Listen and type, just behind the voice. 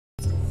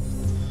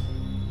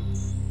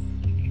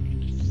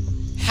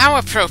How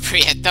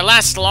appropriate. The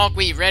last log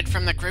we read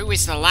from the crew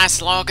is the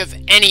last log of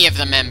any of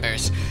the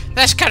members.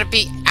 That's gotta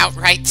be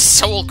outright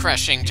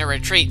soul-crushing to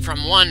retreat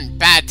from one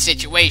bad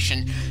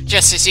situation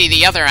just to see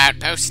the other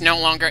outpost no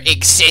longer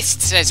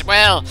exists as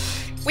well.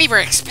 We were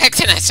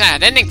expecting a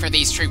sad ending for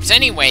these troops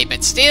anyway,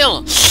 but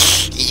still,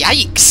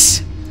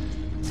 yikes.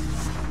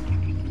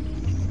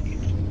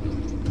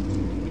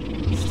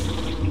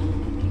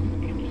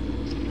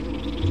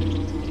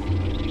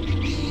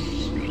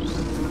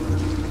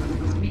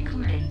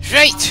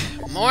 Right,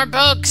 more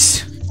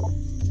bugs.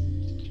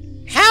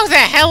 How the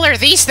hell are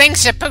these things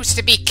supposed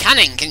to be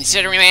cunning,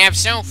 considering they have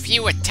so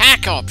few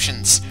attack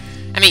options?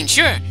 I mean,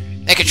 sure,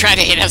 they could try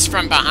to hit us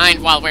from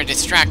behind while we're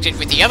distracted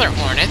with the other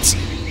Hornets,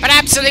 but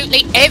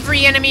absolutely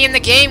every enemy in the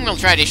game will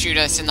try to shoot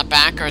us in the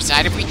back or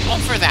side if we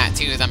offer that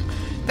to them.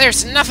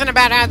 There's nothing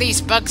about how these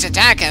bugs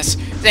attack us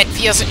that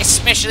feels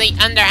especially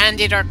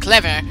underhanded or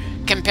clever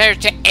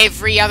compared to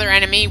every other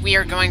enemy we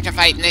are going to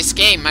fight in this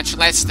game, much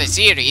less the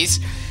series.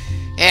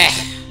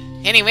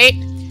 Anyway,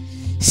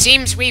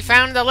 seems we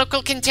found the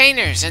local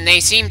containers, and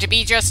they seem to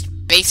be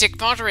just basic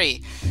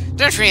pottery.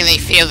 Don't really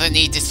feel the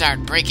need to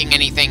start breaking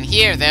anything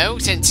here, though,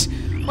 since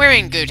we're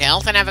in good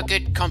health and have a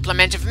good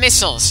complement of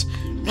missiles.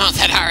 Not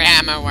that our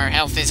ammo or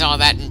health is all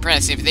that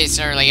impressive this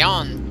early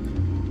on.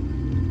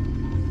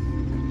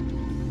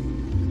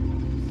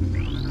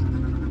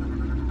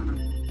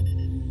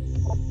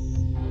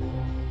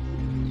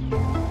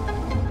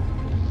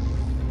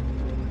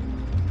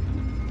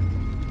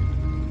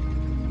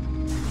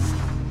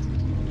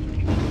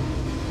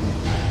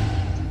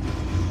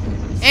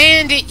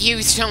 And it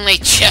used only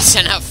just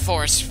enough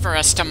force for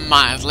us to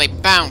mildly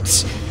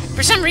bounce.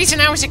 For some reason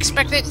I was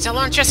expecting it to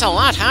launch us a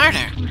lot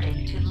harder.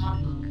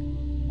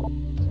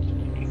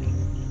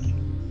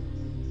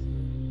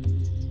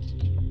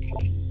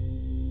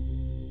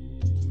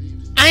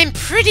 I'm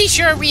pretty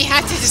sure we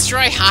had to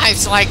destroy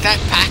hives like that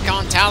back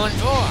on Talon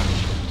 4.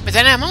 But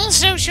then I'm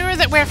also sure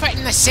that we're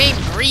fighting the same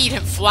breed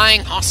of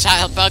flying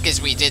hostile bug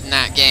as we did in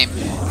that game.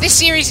 This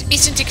series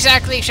isn't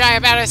exactly shy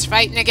about us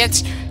fighting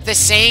against the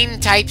same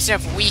types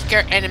of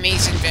weaker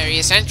enemies in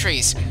various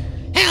entries.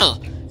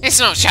 Hell, it's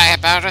not shy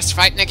about us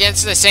fighting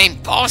against the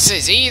same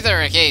bosses either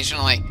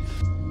occasionally.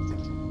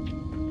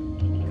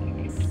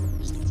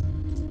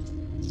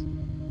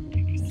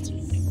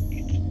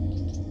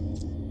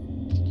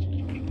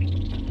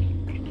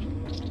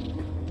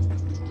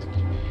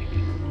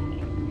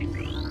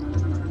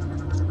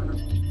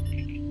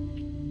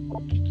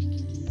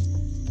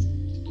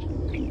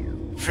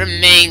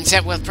 Remains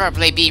that will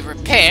probably be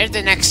repaired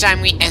the next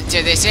time we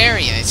enter this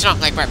area. It's not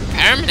like we're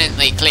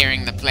permanently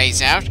clearing the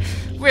place out.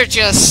 We're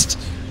just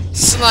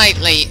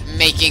slightly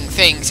making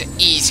things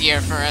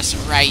easier for us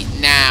right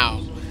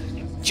now,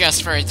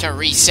 just for it to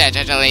reset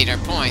at a later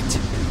point.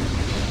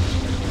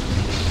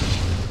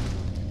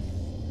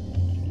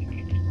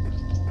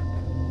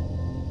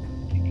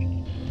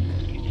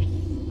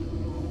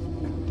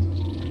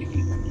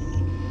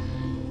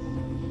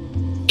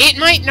 It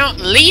might not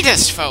lead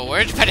us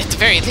forward, but at the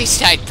very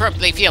least I'd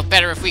probably feel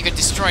better if we could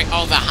destroy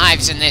all the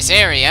hives in this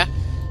area.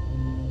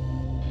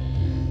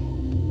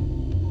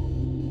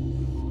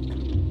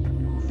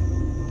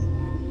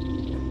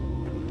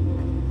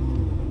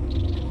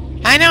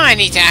 I know I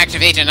need to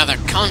activate another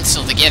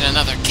console to get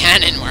another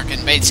cannon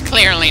working, but it's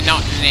clearly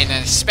not in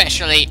an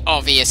especially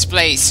obvious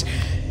place.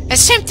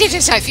 As tempted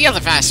as I feel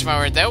to fast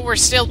forward, though, we're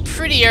still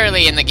pretty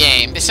early in the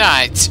game.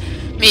 Besides,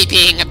 me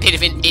being a bit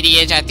of an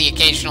idiot at the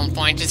occasional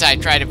point as I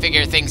try to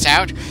figure things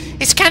out,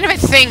 it's kind of a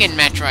thing in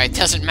Metroid.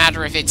 Doesn't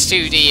matter if it's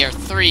 2D or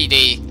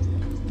 3D.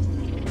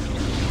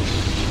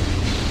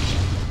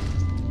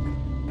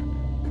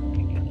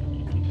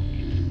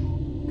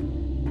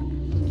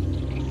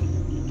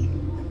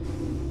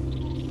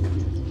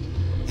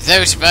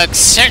 Those bugs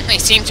certainly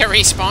seem to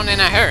respawn in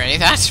a hurry,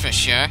 that's for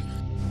sure.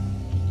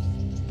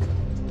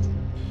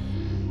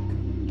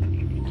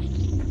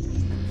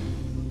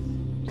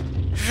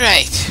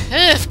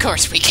 Right, of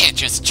course we can't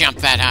just jump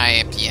that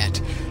high up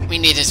yet. We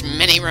need as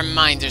many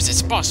reminders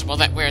as possible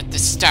that we're at the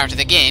start of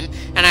the game,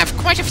 and I have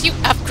quite a few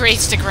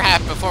upgrades to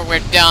grab before we're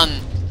done.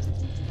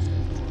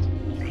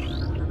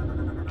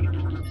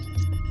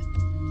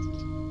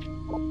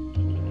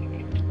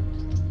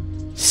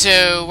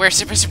 So, we're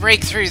supposed to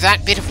break through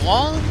that bit of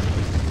wall?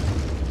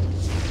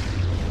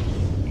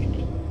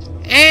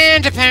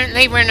 And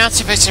apparently we're not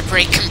supposed to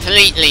break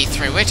completely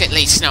through it, at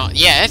least not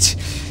yet.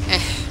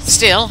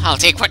 Still, I'll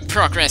take what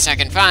progress I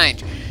can find.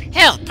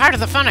 Hell, part of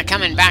the fun of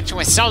coming back to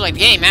a solid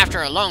game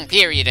after a long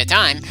period of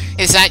time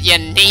is that you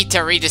need to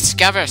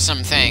rediscover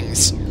some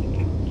things.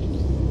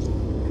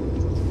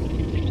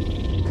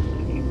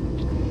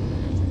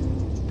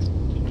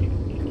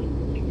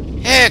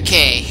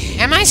 Okay,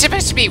 am I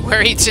supposed to be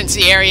worried since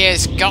the area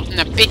has gotten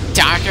a bit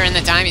darker in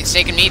the time it's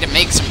taken me to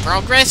make some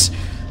progress?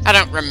 I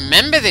don't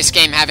remember this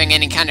game having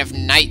any kind of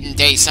night and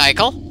day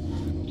cycle.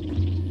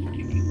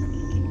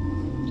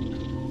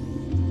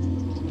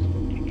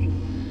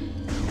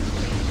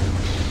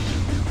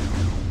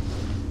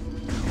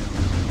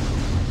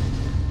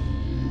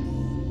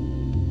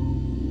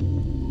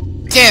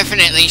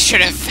 Definitely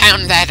should have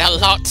found that a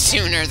lot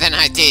sooner than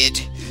I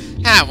did.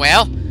 Ah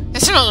well,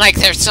 it's not like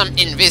there's some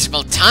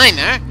invisible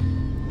timer.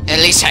 At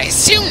least I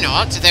assume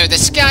not, though the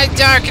sky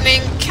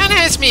darkening kinda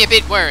has me a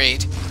bit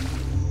worried.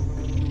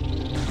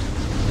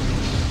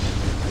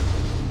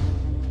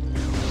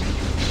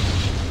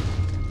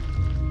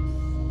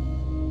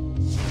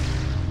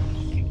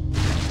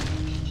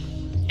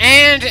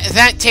 And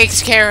that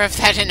takes care of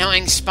that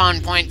annoying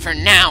spawn point for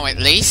now, at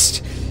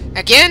least.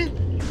 Again,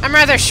 I'm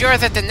rather sure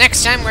that the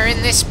next time we're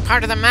in this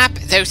part of the map,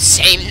 those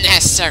same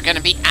nests are going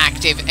to be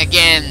active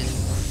again.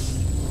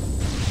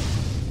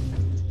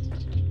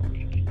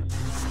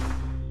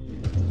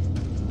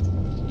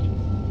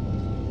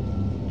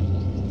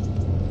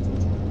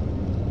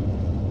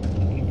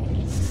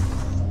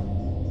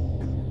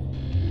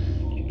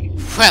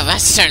 Well,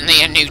 that's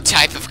certainly a new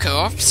type of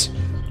corpse.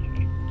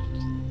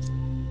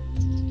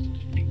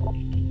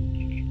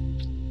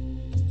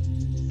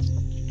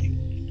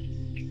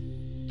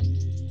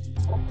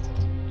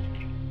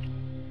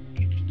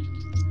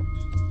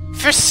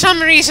 For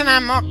some reason,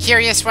 I'm more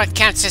curious what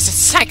counts as a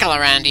cycle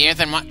around here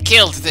than what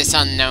killed this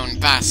unknown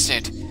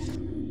bastard.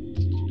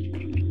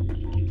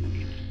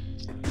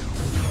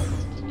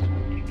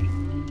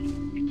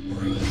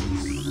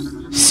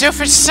 So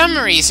for some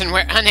reason,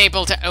 we're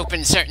unable to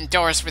open certain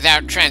doors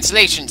without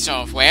translation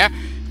software,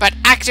 but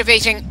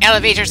activating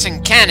elevators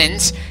and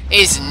cannons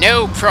is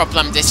no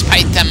problem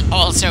despite them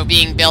also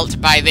being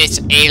built by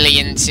this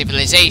alien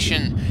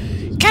civilization.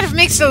 Kind of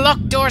makes the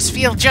locked doors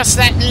feel just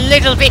that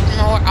little bit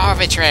more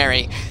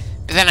arbitrary.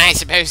 But then I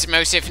suppose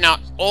most, if not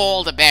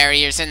all, the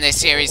barriers in this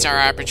series are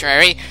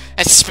arbitrary,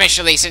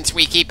 especially since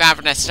we keep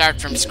having to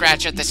start from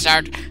scratch at the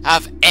start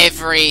of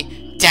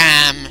every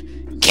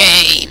damn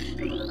game.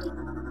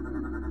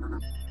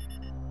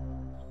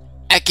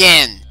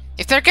 Again,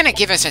 if they're gonna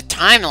give us a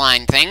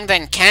timeline thing,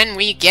 then can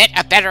we get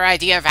a better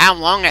idea of how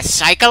long a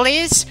cycle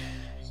is?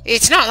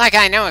 It's not like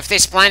I know if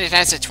this planet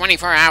has a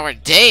 24-hour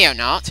day or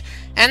not,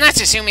 and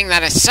that's assuming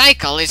that a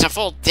cycle is a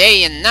full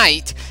day and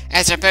night,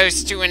 as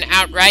opposed to an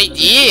outright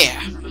year.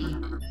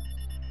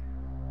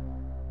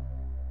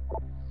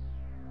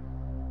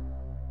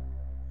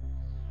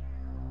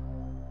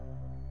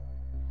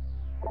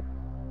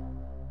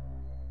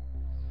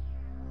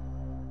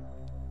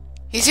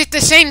 Is it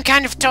the same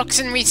kind of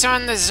toxin we saw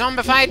in the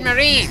zombified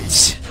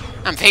Marines?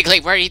 I'm vaguely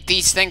worried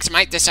these things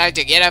might decide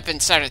to get up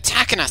and start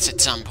attacking us at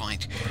some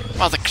point.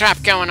 While the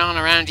crap going on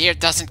around here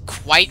doesn't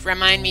quite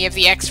remind me of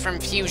the X from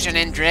Fusion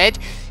and Dread,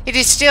 it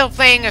is still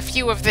playing a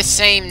few of the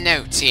same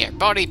notes here.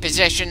 Body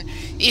possession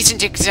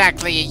isn't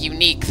exactly a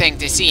unique thing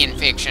to see in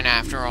fiction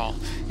after all,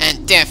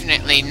 and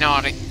definitely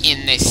not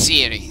in this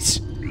series.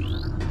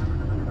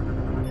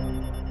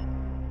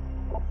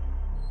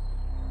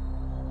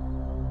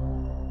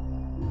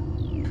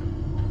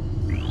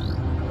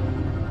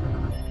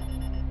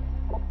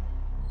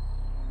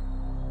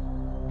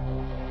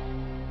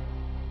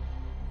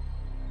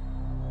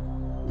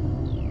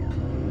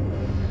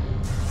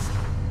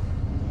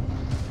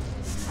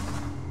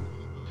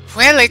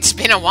 Well, it's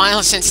been a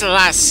while since the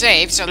last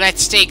save, so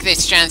let's take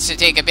this chance to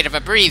take a bit of a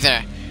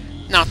breather.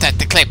 Not that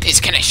the clip is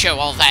going to show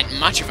all that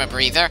much of a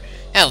breather.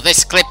 Hell,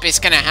 this clip is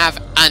going to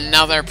have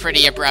another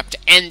pretty abrupt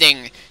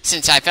ending,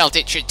 since I felt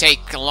it should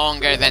take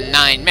longer than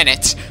 9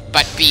 minutes,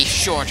 but be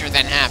shorter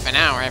than half an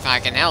hour if I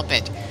can help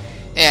it.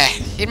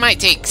 It might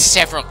take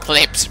several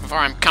clips before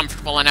I'm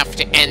comfortable enough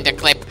to end a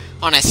clip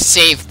on a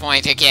save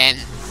point again.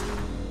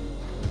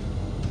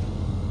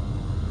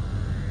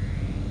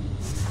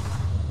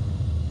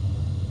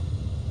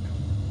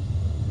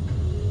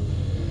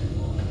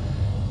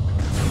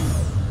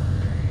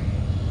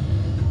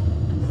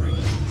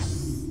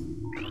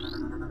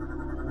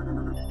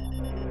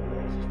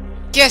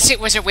 Guess it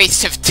was a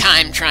waste of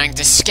time trying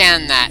to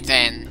scan that,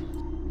 then.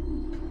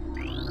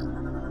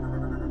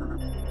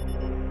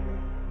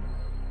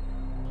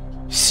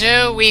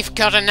 So, we've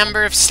got a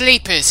number of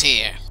sleepers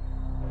here.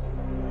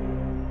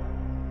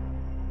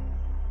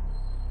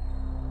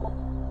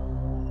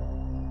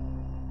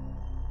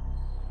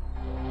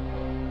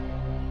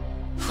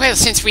 Well,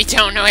 since we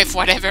don't know if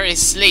whatever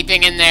is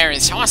sleeping in there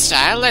is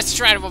hostile, let's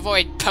try to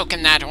avoid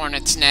poking that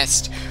hornet's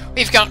nest.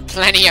 We've got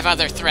plenty of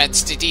other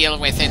threats to deal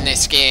with in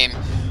this game.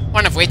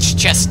 One of which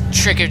just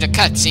triggered a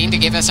cutscene to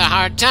give us a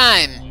hard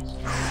time.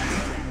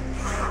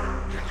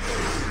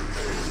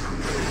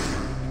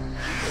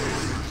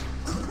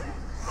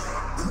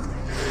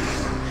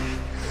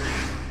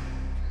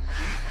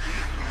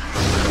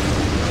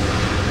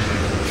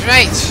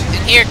 Right,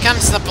 and here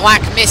comes the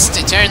black mist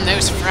to turn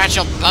those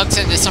fragile bugs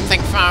into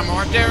something far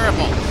more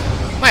durable.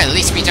 Well, at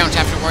least we don't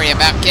have to worry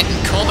about getting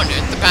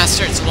cornered. The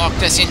bastards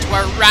locked us into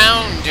a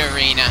round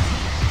arena.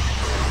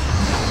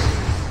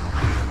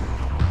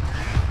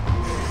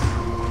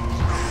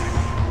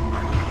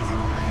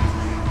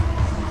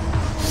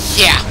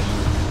 Yeah,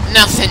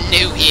 nothing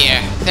new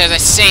here. They're the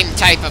same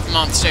type of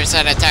monsters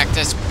that attacked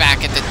us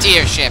back at the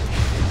tier ship,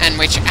 and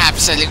which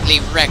absolutely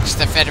wrecked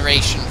the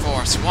Federation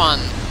Force 1.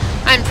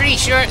 I'm pretty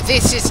sure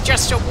this is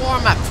just a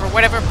warm-up for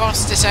whatever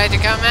boss decide to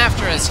come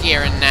after us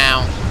here and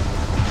now.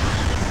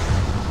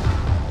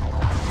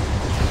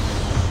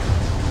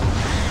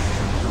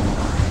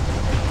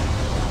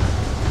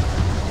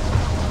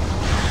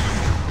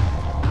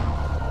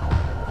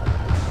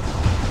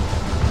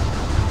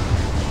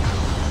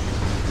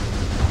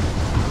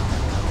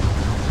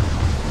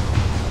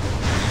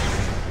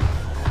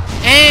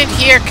 And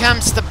here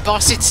comes the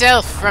boss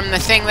itself from the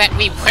thing that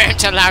we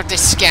weren't allowed to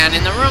scan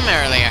in the room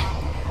earlier.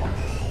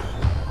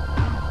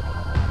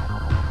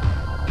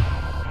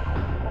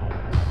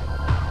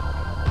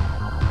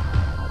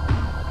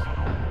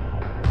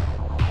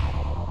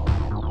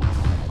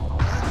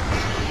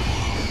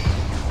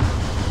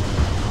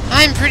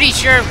 I'm pretty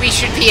sure we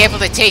should be able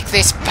to take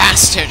this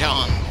bastard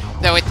on,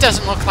 though it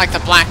doesn't look like the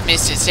Black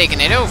Mist has taken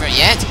it over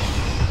yet.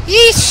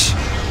 Yeesh!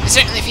 It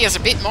certainly feels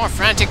a bit more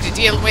frantic to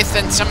deal with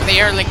than some of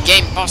the early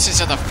game bosses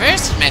of the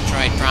first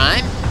Metroid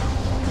Prime.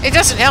 It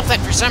doesn't help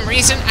that for some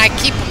reason I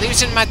keep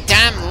losing my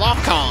damn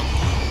lock-on.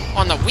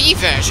 On the Wii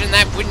version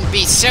that wouldn't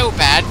be so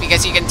bad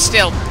because you can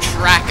still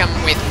track them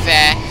with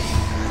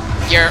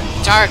your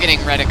targeting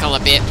reticle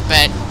a bit,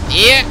 but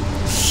yeah,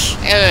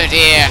 oh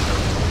dear.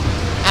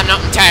 I'm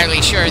not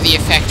entirely sure the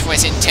effect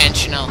was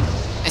intentional,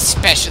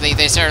 especially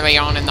this early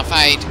on in the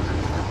fight.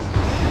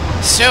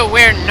 So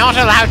we're not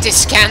allowed to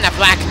scan the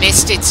Black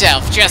Mist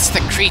itself, just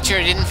the creature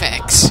it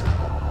infects.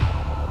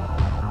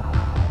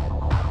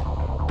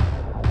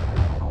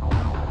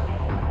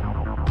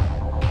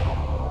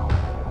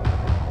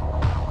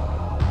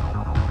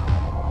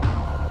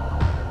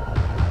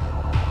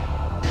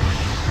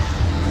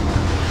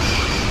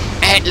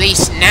 At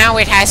least now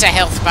it has a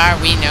health bar,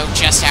 we know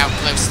just how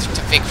close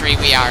to victory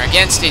we are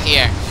against it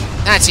here.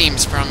 That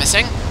seems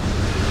promising.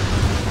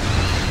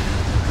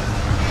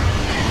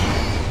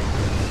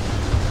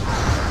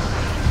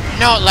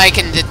 Not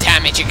liking the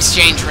damage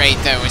exchange rate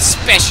though,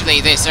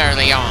 especially this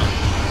early on.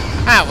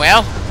 Ah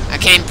well, I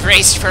came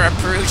braced for a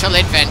brutal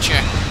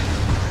adventure.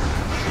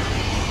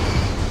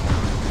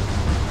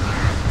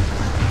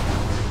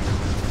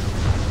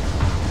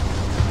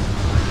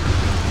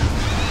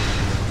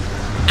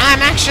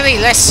 I'm actually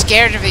less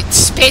scared of its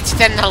spit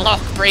than the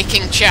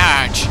lock-breaking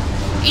charge.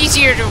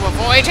 Easier to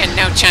avoid and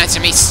no chance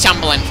of me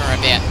stumbling for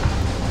a bit.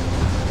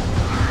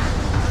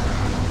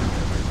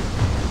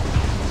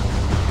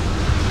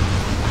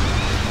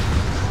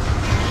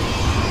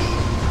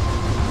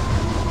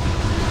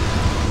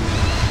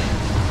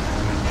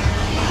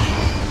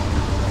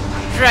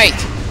 Right,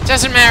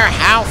 doesn't matter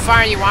how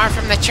far you are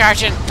from the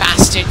charging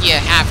bastard, you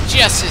have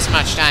just as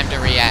much time to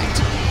react.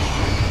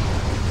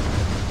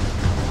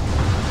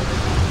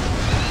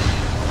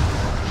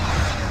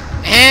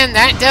 And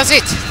that does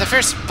it! The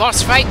first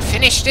boss fight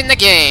finished in the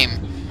game.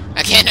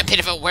 Again, a bit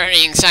of a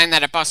worrying sign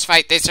that a boss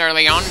fight this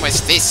early on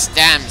was this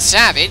damn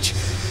savage.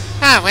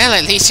 Ah, well,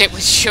 at least it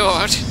was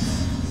short.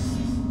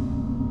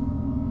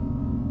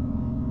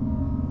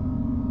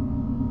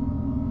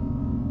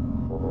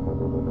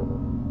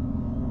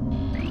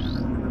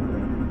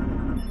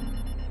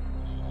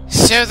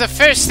 So the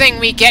first thing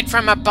we get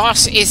from a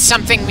boss is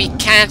something we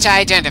can't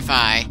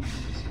identify.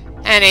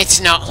 And it's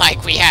not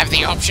like we have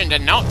the option to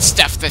not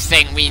stuff the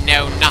thing we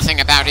know nothing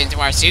about into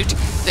our suit.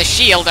 The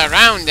shield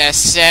around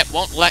us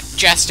won't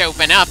just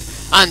open up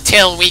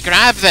until we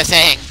grab the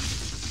thing.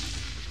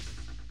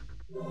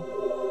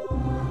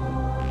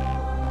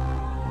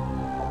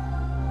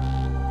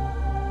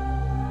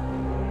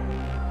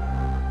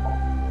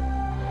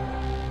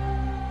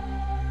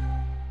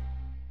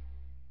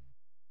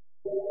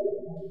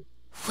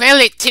 Well,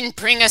 it didn't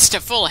bring us to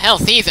full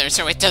health either,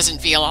 so it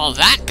doesn't feel all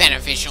that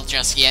beneficial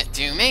just yet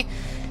to me.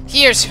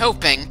 Here's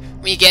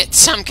hoping we get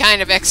some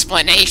kind of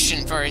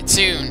explanation for it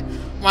soon.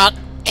 While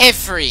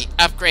every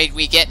upgrade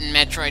we get in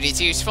Metroid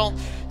is useful,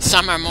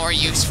 some are more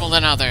useful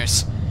than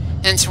others.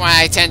 Hence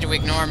why I tend to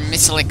ignore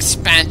missile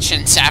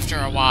expansions after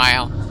a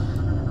while.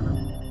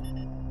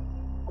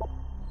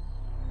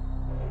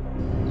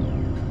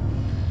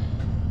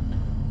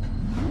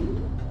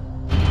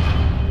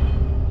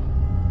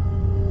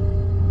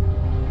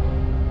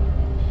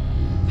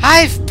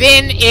 I've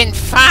been in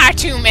far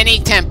too many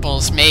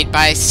temples made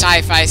by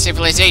sci-fi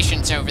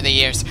civilizations over the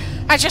years.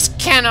 I just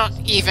cannot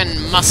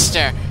even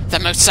muster the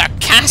most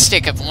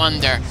sarcastic of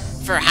wonder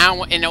for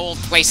how an old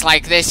place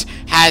like this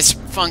has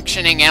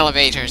functioning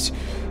elevators.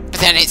 But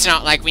then it's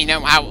not like we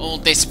know how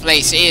old this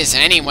place is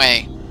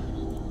anyway.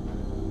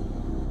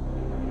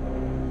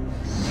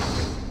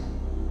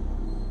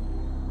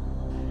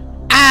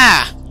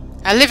 Ah!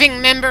 A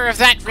living member of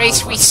that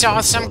race we saw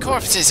some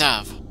corpses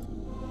of.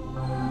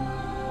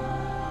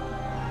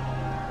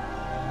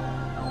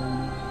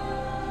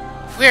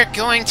 We're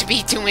going to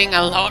be doing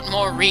a lot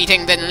more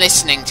reading than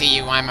listening to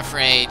you, I'm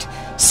afraid.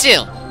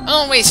 Still,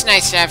 always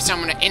nice to have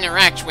someone to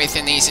interact with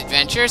in these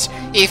adventures,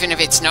 even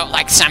if it's not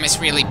like Samus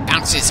really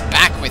bounces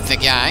back with the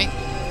guy.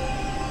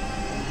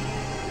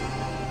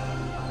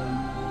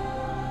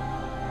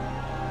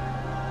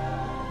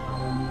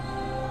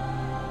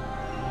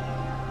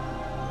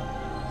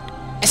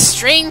 A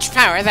strange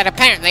power that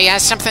apparently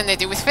has something to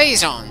do with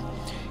Phazon.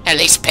 At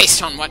least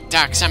based on what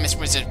Dark Samus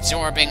was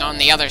absorbing on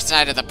the other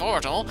side of the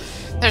portal.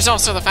 There's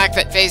also the fact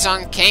that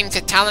Phazon came to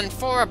Talon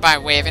 4 by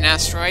way of an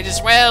asteroid as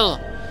well.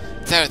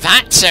 Though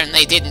that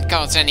certainly didn't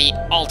cause any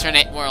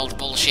alternate world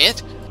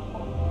bullshit.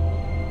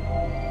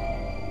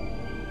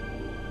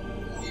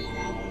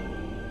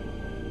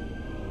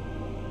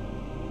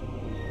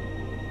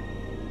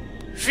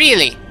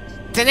 Really,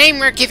 The name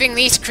we're giving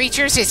these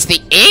creatures is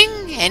the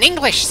ing, an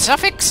English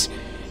suffix?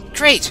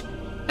 Great.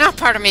 Now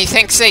part of me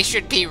thinks they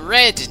should be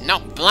red,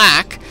 not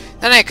black.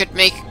 Then I could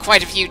make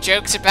quite a few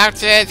jokes about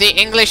the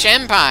English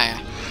Empire.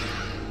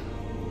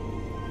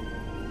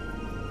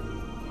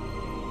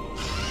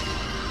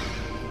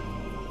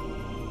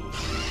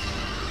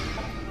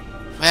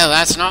 Well,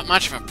 that's not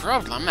much of a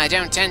problem. I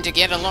don't tend to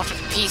get a lot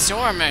of peace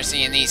or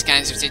mercy in these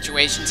kinds of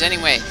situations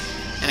anyway.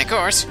 And of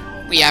course,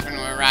 we happen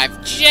to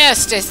arrive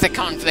just as the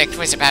conflict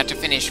was about to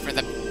finish for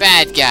the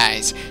bad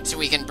guys, so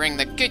we can bring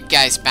the good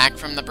guys back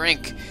from the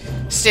brink.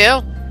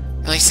 Still,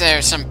 at least there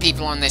are some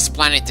people on this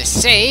planet to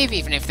save,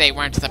 even if they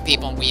weren't the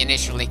people we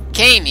initially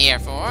came here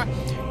for.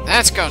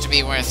 That's got to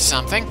be worth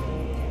something.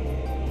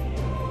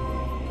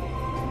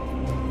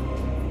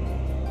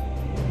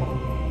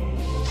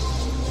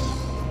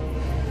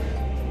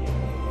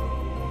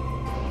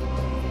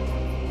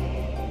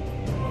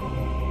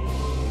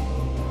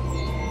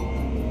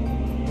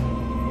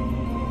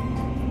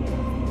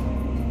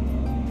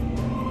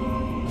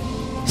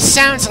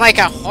 Sounds like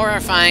a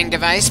horrifying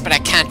device, but I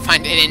can't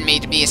find it in me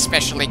to be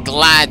especially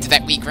glad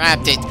that we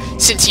grabbed it,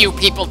 since you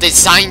people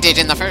designed it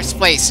in the first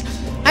place.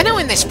 I know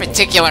in this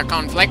particular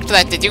conflict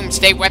that the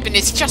Doomsday weapon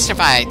is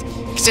justified,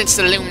 since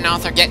the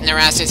Luminoth are getting their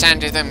asses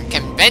handed them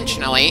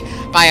conventionally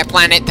by a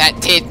planet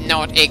that did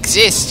not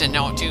exist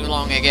not too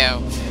long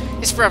ago.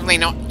 It's probably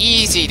not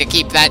easy to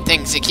keep that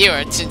thing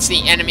secured, since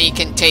the enemy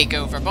can take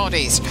over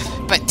bodies.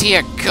 But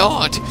dear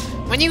God,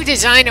 when you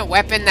design a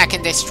weapon that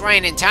can destroy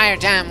an entire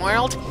damn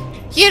world,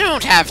 you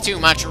don't have too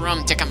much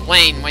room to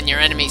complain when your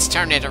enemies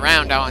turn it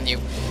around on you.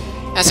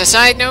 As a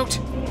side note,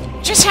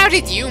 just how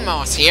did you,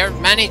 Moss here,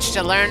 manage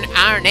to learn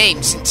our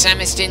name since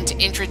Samus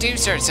didn't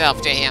introduce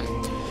herself to him?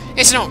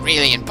 It's not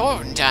really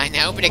important, I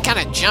know, but it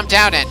kinda jumped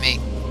out at me.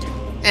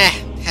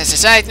 As a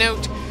side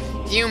note,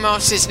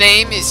 Moss's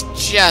name is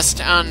just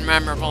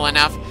unmemorable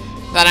enough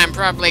that I'm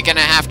probably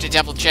gonna have to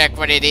double check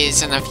what it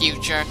is in the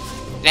future.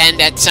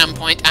 And at some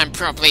point, I'm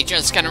probably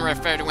just gonna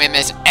refer to him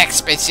as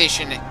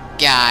Exposition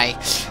Guy.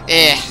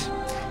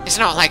 It's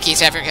not like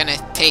he's ever gonna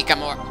take a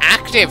more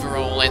active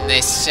role in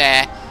this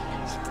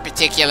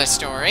particular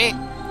story.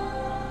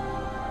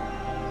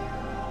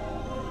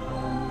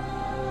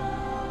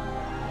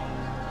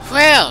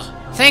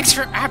 Well, thanks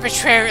for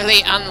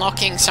arbitrarily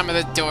unlocking some of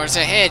the doors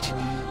ahead.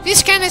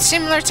 It's kinda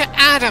similar to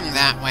Adam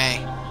that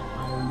way.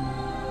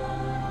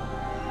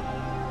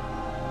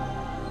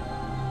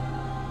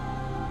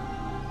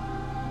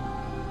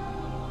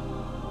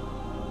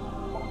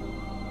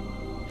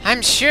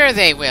 I'm sure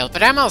they will,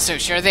 but I'm also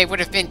sure they would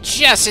have been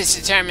just as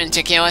determined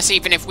to kill us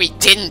even if we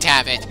didn't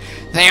have it.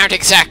 They aren't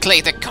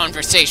exactly the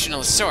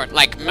conversational sort,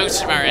 like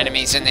most of our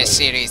enemies in this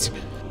series.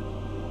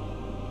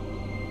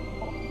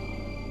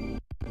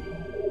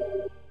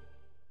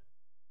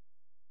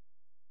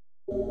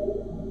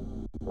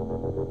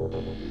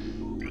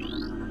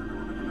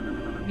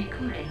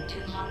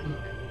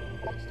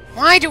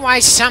 Why do I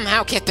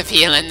somehow get the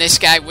feeling this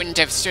guy wouldn't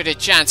have stood a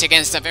chance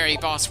against the very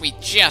boss we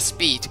just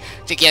beat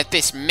to get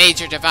this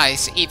major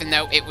device, even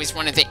though it was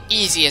one of the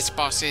easiest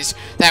bosses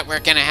that we're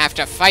gonna have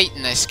to fight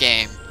in this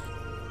game?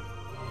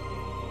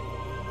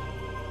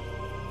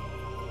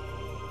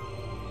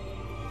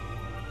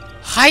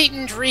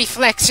 Heightened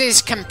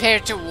reflexes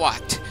compared to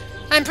what?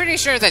 I'm pretty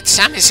sure that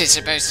Samus is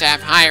supposed to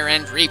have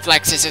higher-end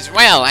reflexes as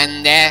well,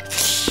 and,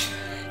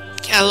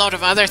 a lot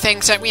of other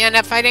things that we end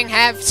up fighting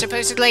have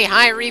supposedly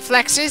high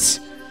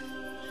reflexes.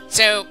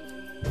 So,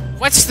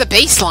 what's the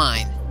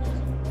baseline?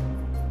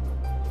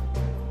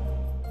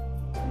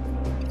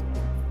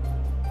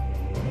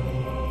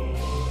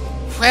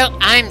 Well,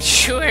 I'm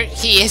sure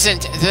he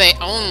isn't the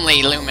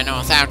only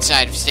Luminoth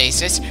outside of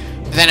stasis,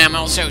 but then I'm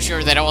also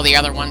sure that all the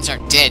other ones are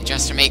dead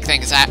just to make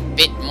things a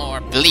bit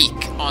more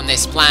bleak on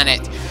this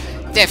planet.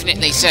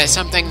 Definitely says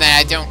something that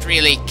I don't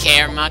really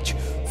care much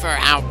for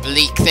how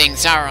bleak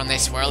things are on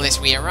this world as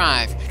we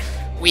arrive.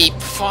 We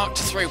fought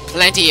through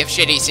plenty of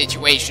shitty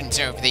situations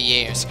over the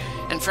years,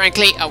 and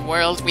frankly, a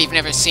world we've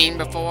never seen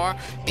before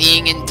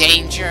being in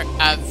danger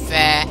of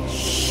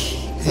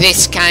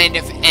this kind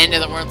of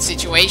end-of-the-world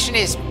situation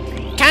is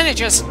kind of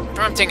just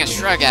prompting a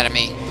shrug out of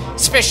me,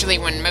 especially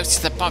when most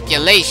of the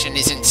population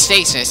is in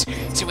stasis,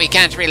 so we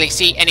can't really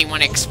see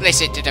anyone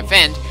explicit to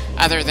defend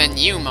other than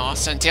you,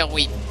 Moss, until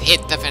we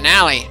hit the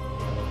finale.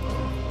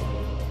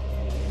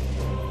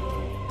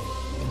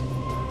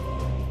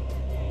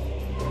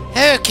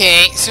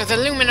 Okay, so the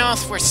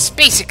Luminoth were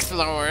space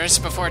explorers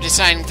before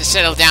deciding to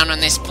settle down on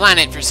this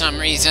planet for some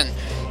reason.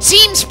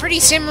 Seems pretty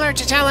similar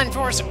to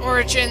Talonfor's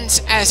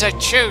origins as a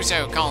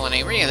Chozo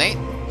colony, really.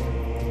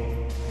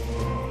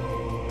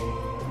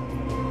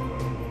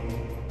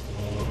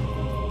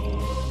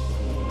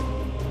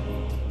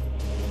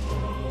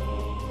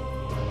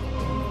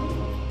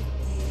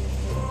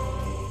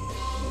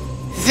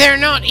 They're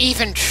not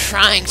even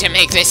trying to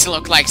make this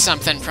look like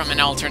something from an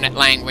alternate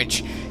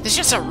language. It's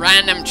just a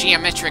random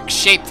geometric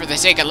shape for the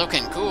sake of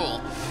looking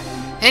cool.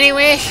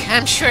 Anyway,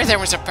 I'm sure there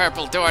was a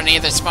purple door near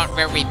the spot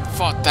where we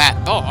fought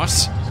that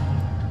boss.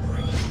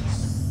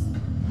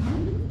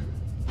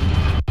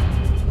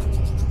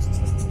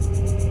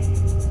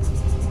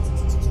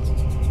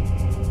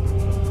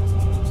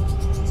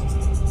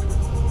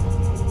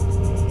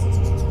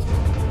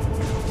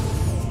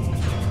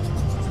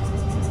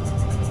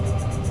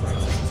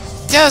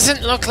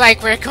 doesn't look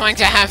like we're going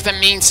to have the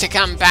means to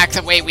come back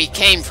the way we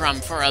came from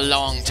for a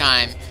long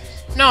time.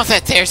 Not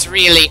that there's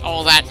really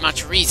all that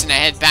much reason to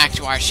head back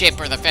to our ship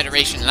or the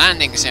Federation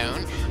landing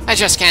zone. I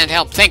just can't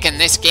help thinking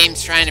this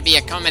game's trying to be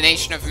a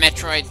combination of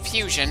Metroid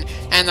Fusion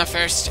and the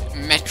first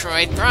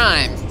Metroid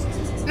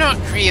Prime. Not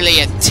really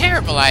a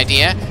terrible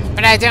idea,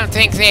 but I don't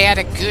think they had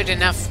a good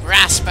enough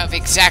grasp of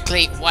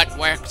exactly what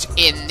worked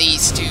in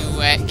these two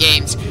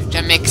games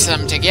to mix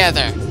them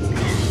together.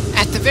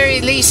 At the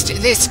very least,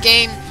 this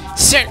game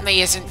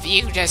certainly isn't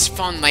viewed as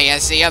fondly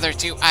as the other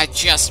two I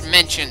just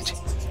mentioned.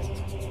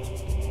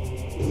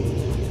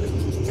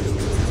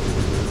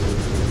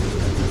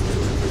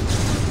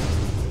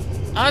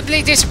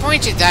 Oddly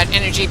disappointed that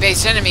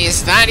energy-based enemy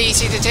is that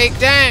easy to take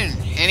down.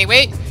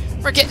 Anyway,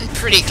 we're getting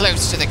pretty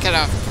close to the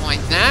cutoff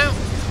point now.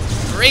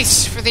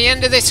 Brace for the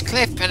end of this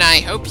clip, and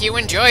I hope you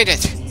enjoyed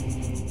it.